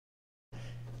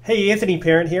Hey, Anthony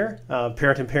Parent here,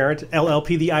 Parent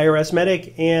LLP, the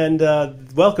IRSMedic, and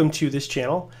welcome to this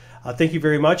channel. Thank you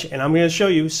very much, and I'm going to show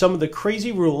you some of the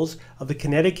crazy rules of the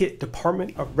Connecticut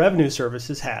Department of Revenue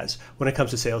Services has when it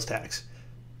comes to sales tax.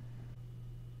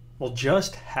 Well,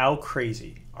 just how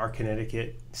crazy are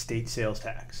Connecticut state sales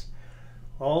tax?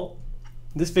 Well,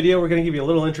 in this video we're going to give you a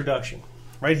little introduction.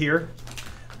 Right here,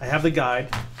 I have the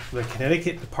guide from the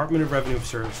Connecticut Department of Revenue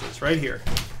Services, right here.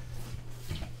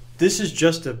 This is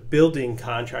just a building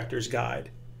contractor's guide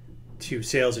to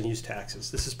sales and use taxes.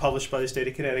 This is published by the state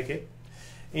of Connecticut,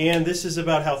 and this is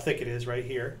about how thick it is right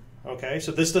here. Okay,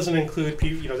 so this doesn't include,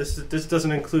 this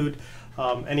doesn't include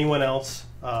anyone else,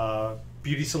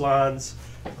 beauty salons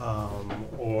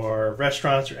or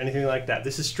restaurants or anything like that.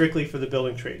 This is strictly for the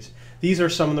building trades. These are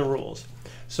some of the rules.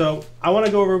 So I want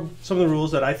to go over some of the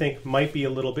rules that I think might be a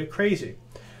little bit crazy.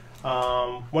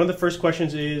 One of the first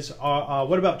questions is,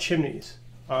 what about chimneys?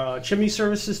 Chimney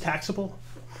services taxable?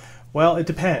 Well, it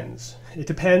depends. It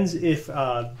depends if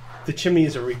the chimney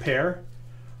is a repair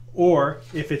or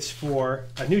if it's for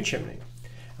a new chimney.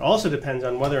 It also depends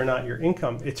on whether or not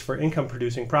it's for income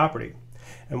producing property.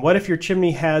 And what if your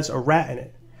chimney has a rat in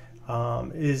it?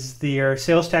 Is there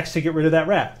sales tax to get rid of that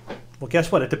rat? Well,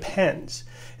 guess what? It depends.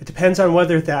 It depends on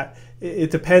whether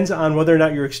or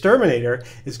not your exterminator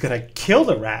is going to kill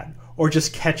the rat or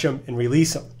just catch him and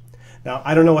release him. Now,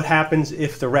 I don't know what happens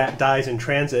if the rat dies in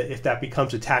transit, if that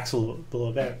becomes a taxable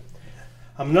event.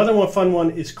 Another fun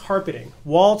one is carpeting.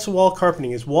 Wall-to-wall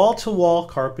carpeting. Is wall-to-wall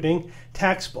carpeting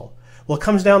taxable? Well, it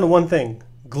comes down to one thing,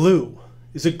 glue.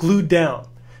 Is it glued down?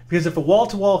 Because if a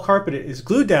wall-to-wall carpet is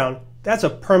glued down, that's a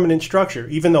permanent structure,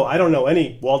 even though I don't know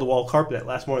any wall-to-wall carpet that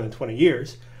lasts more than 20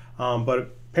 years.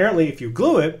 But apparently, if you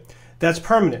glue it, that's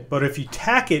permanent. But if you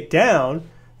tack it down,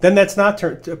 then that's not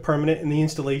permanent and the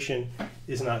installation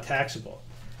is not taxable.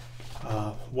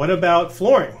 What about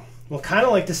flooring? Well, kind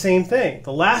of like the same thing.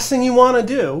 The last thing you want to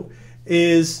do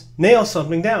is nail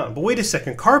something down. But wait a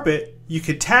second, carpet, you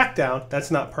could tack down, that's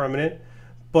not permanent.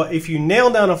 But if you nail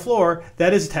down a floor,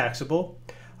 that is taxable.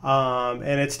 But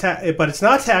it's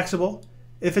not taxable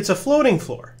if it's a floating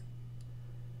floor.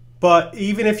 But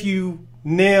even if you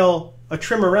nail a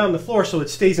trim around the floor so it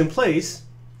stays in place,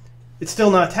 it's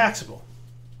still not taxable.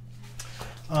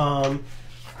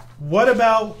 What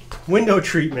about window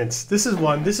treatments? This is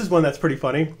one that's pretty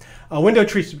funny. Window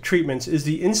treatments is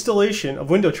the installation of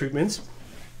window treatments.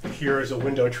 Here is a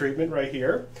window treatment right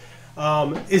here.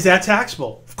 Is that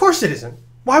taxable? Of course it isn't.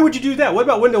 Why would you do that? What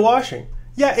about window washing?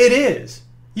 Yeah, it is.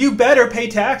 You better pay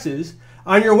taxes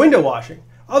on your window washing.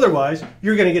 Otherwise,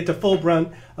 you're going to get the full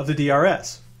brunt of the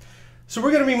DRS. So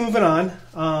we're going to be moving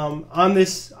on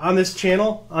this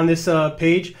channel, on this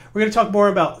page. We're going to talk more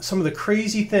about some of the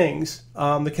crazy things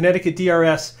the Connecticut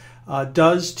DRS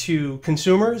does to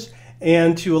consumers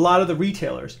and to a lot of the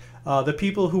retailers, the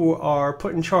people who are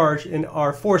put in charge and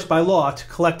are forced by law to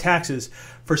collect taxes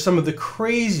for some of the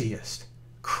craziest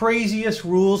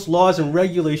rules, laws, and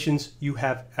regulations you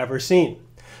have ever seen.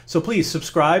 So please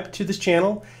subscribe to this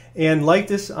channel and like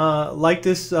this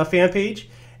fan page.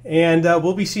 And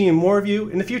we'll be seeing more of you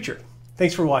in the future.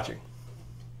 Thanks for watching.